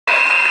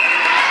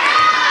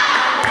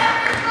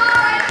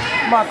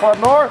Come on, Club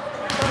North.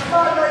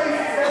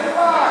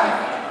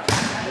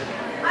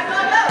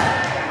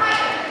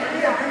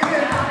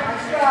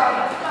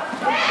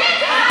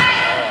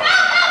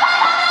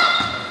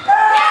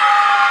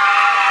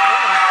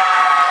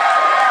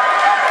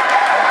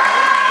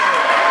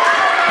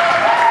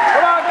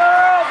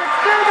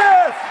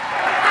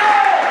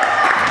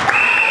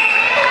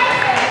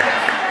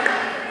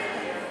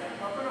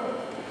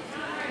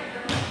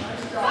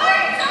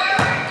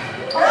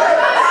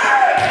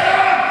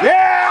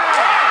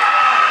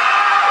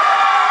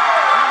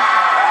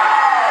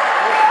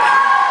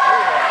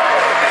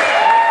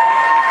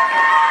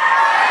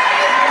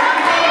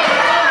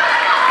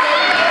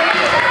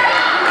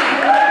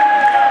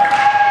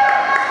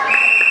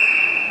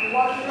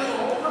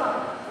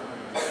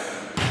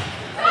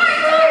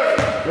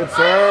 Good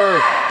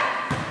serve.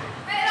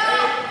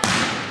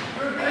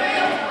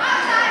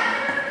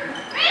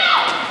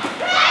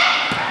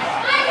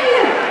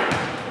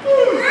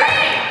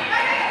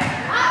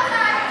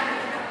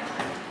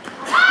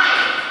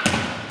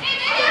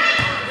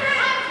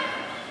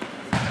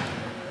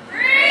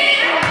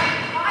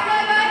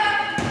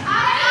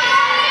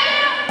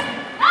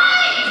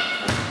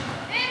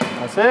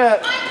 That's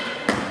it.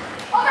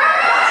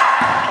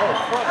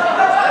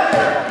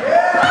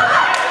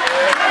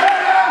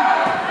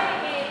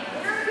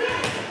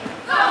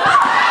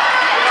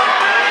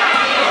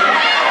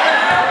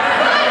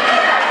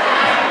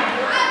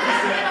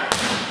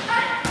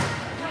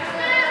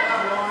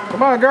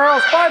 Come on,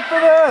 girls, fight for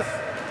this!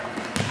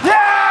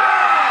 Yeah!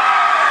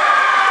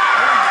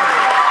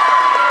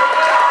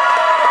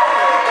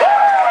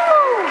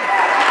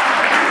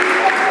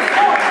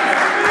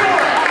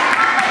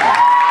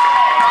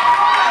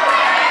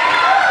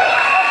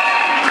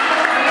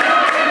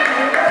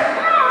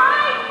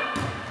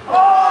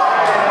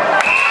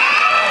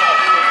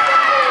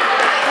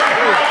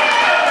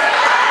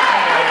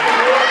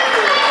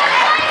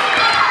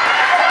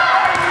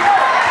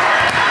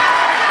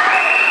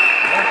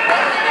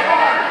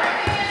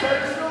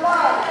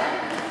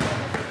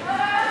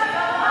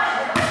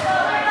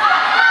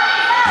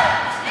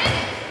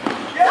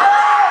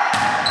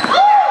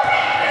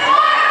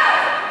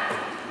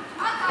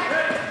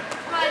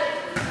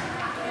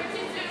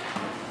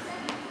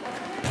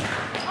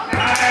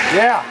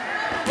 Yeah.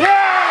 Yeah.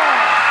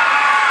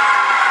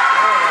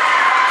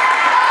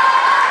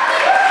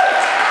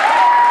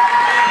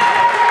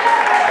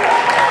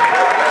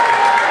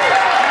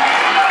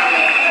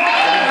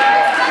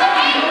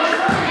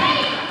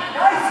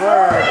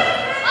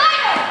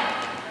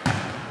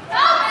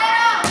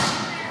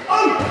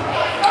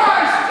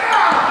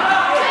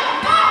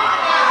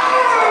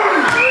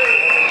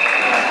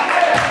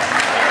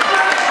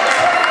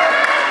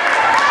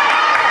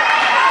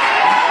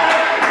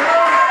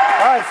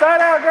 Side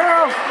out,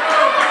 girls.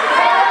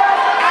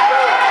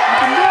 You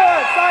can do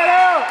it. Side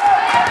out.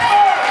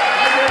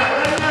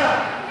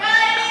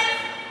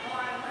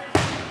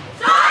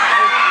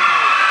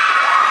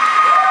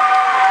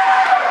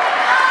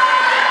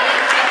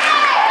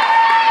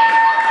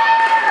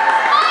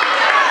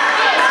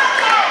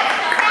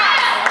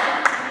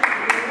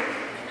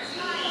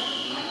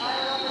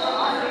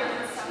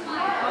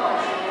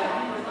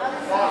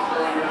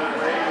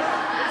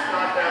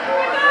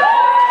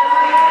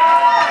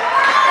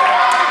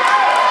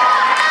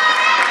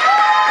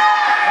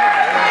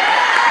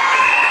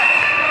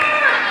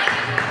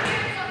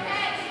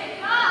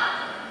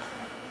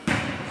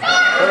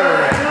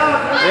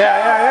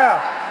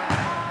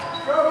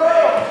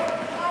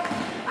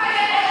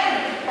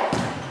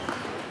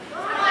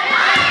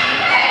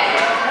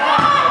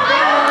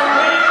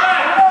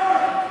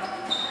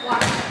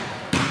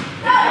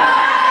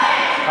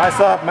 Nice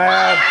up,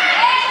 man.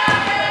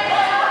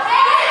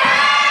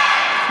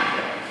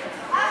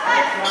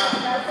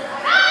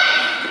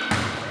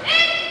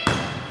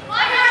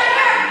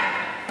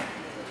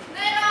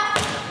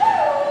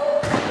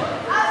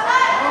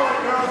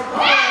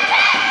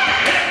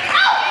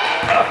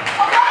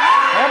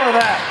 Hammer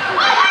that.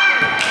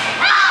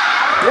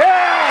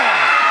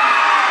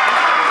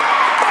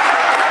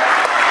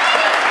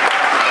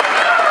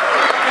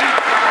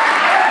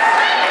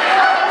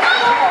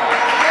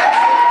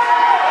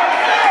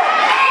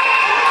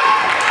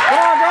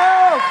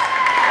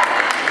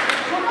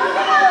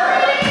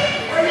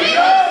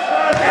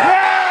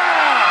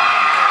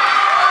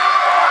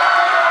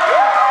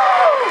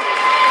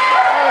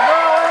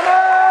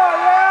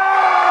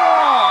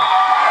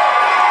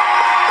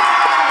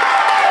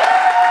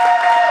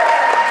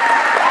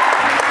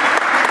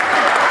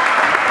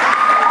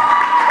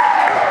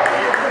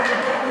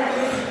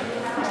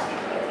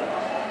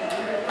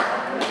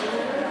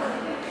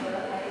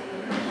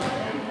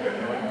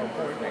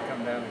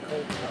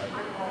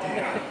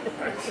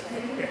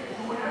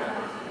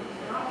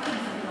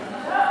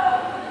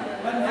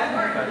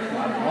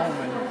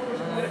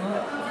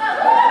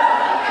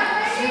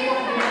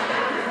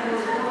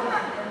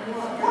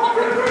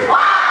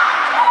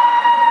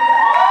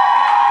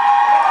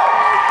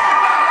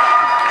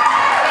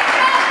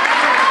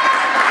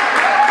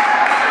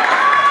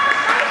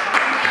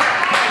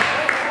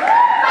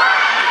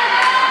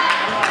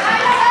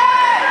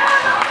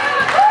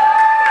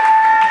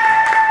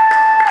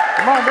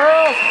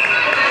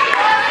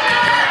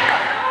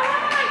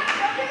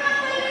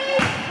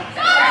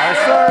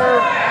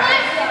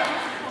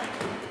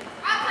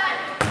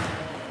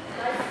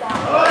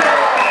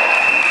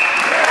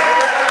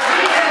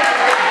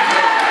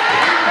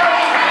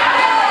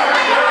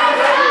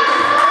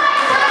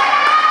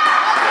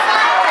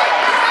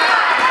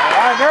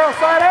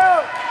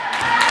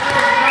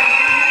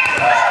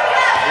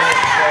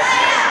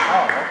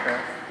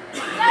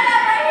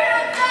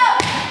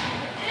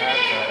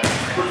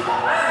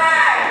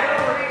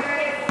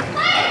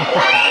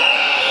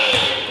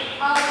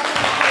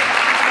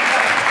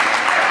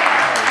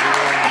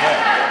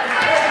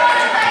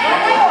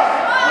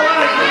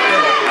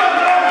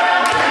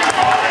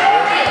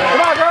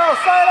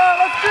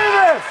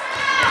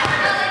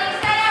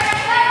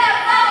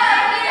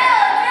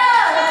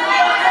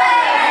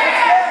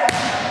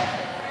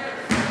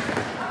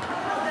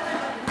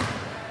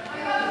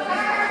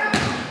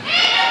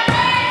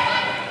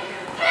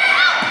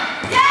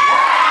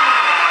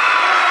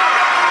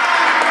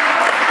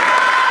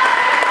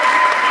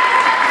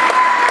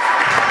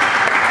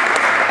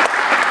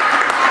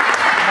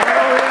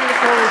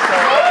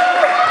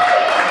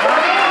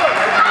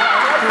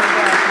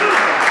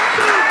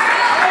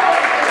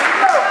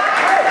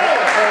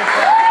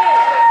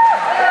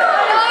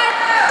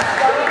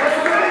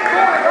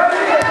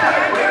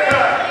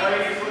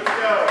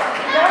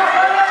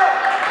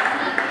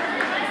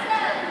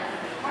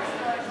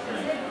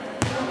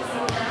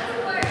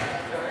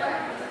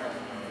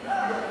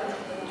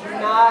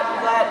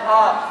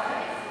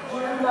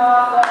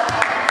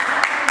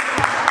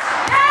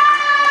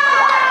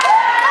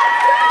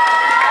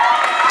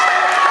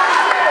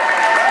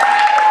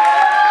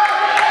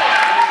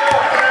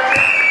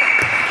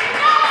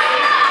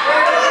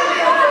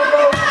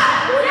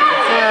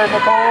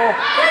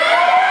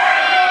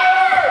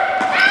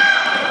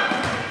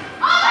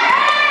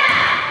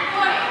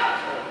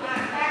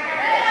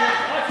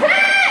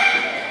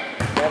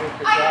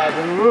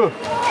 Side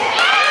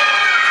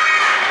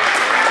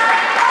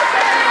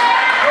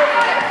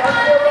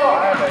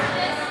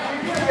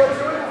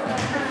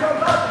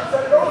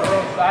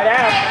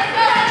out.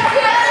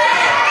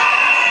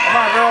 Come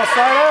on, girls,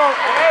 side out.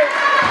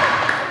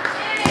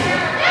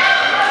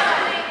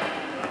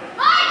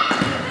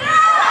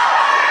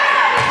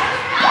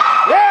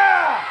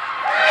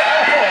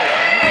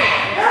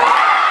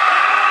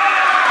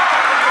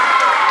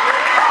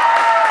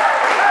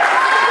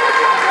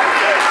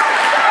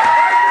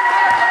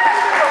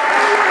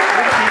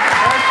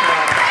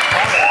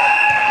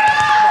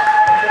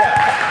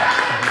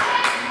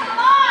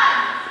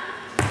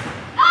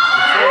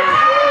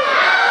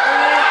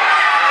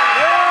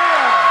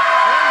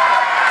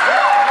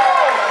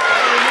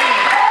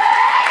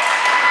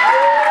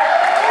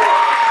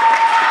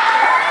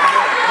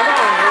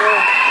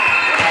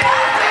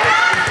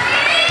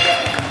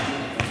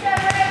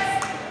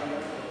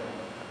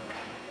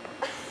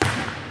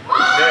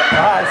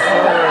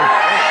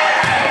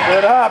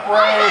 Good up,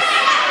 Race.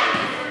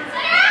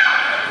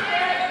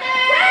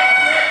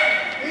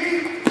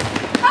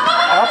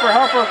 Hopper,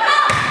 hopper.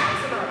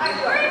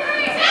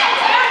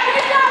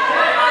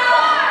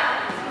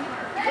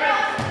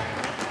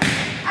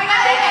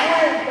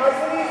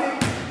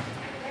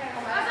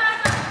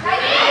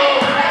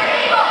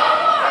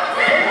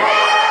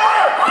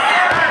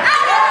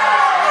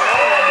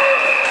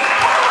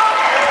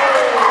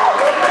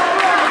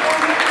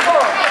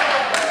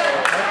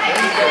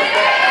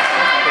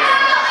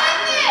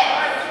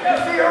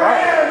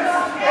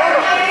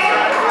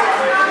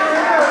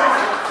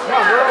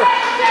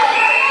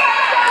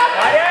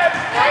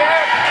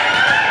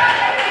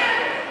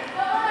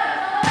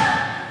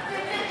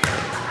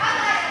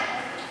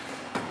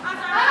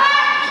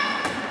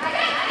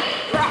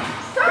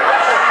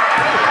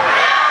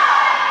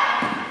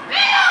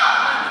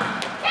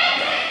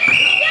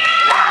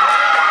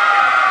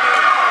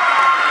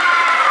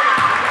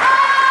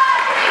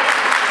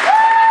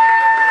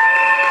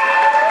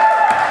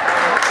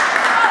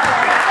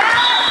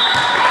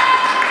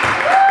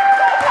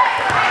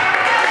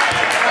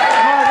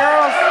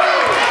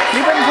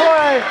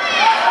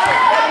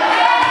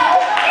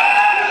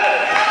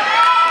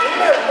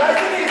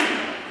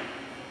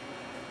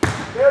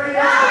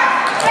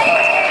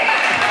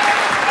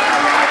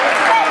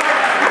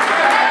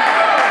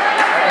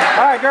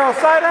 Girls,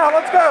 side out,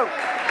 let's go.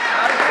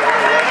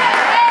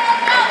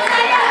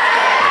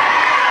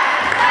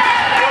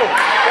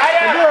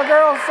 Good deal,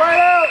 girls, side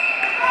out.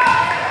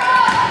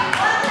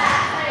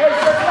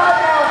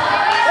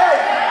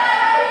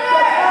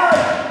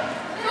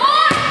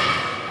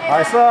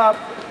 Nice up.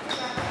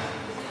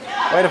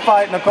 Way to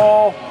fight,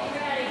 Nicole.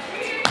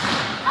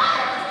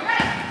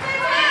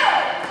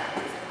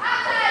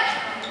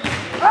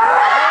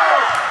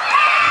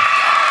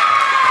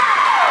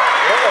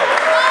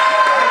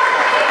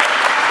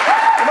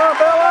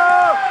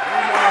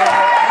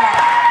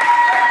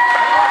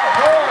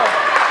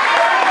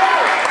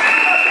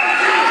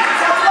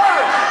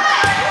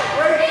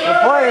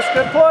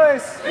 Good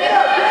place.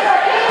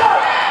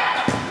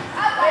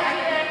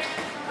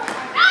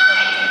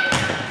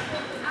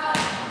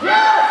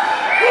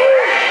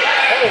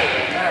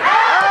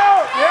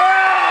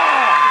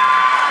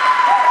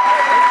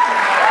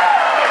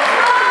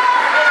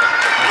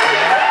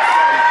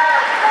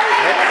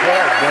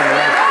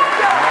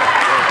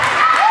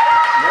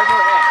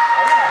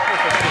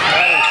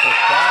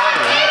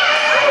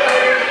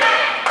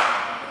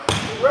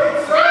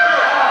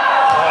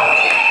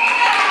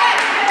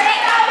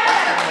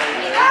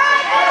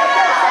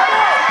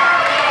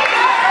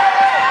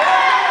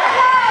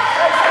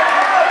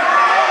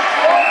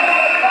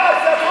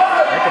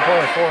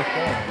 Fourth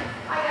game.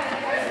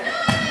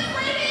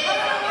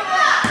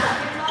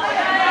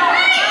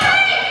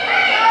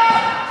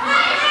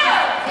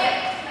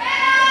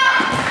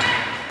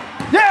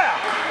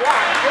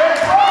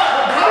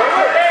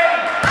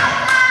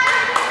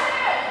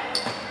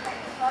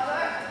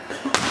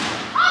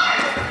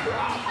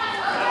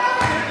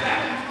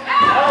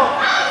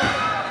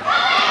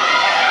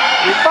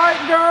 You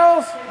fighting,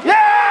 girls?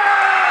 Yeah!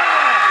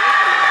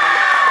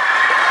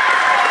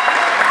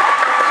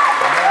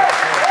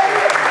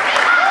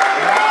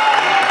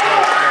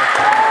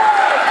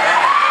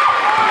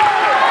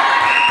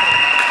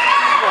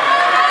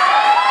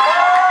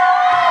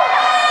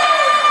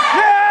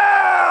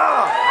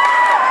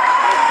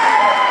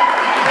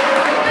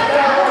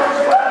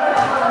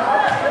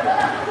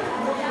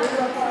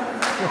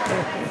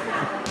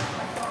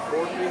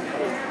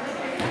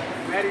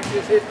 Maddie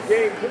just hit the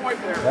game point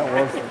there. That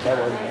was it. Hit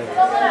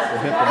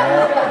the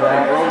net.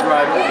 That rolled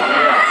right over.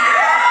 Yeah.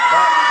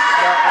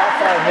 That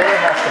outside hitter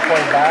has to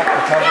play back to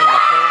cover the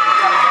service.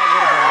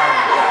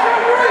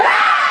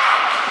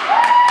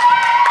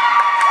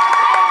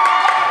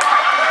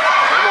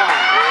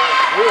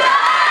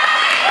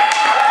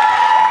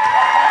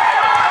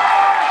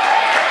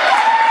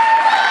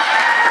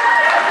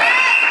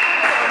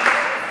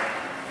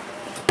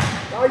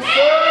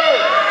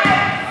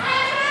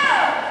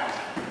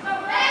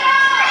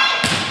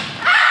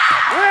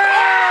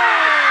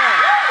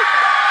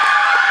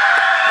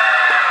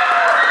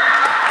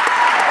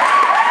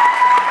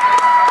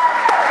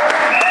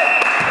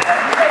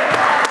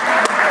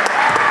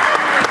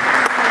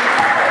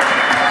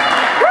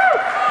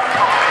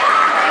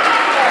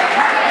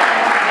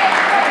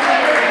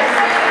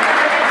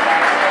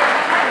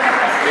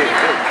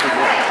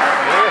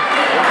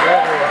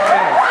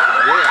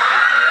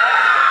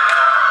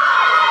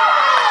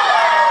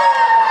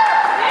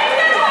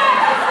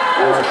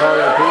 call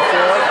you a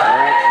pizza?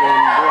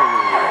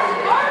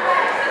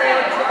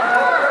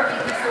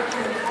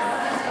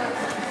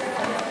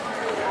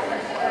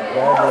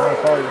 Dad, you want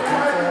to call you a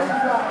pizza?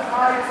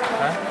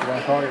 Huh? You want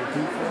to call you a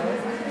pizza?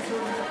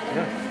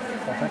 Yeah.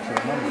 I'll text you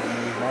the number. You want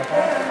to use my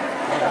phone?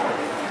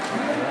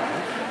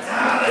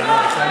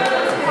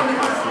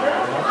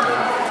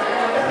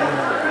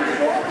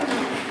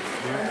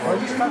 Why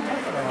did you stop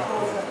talking about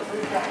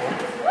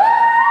that?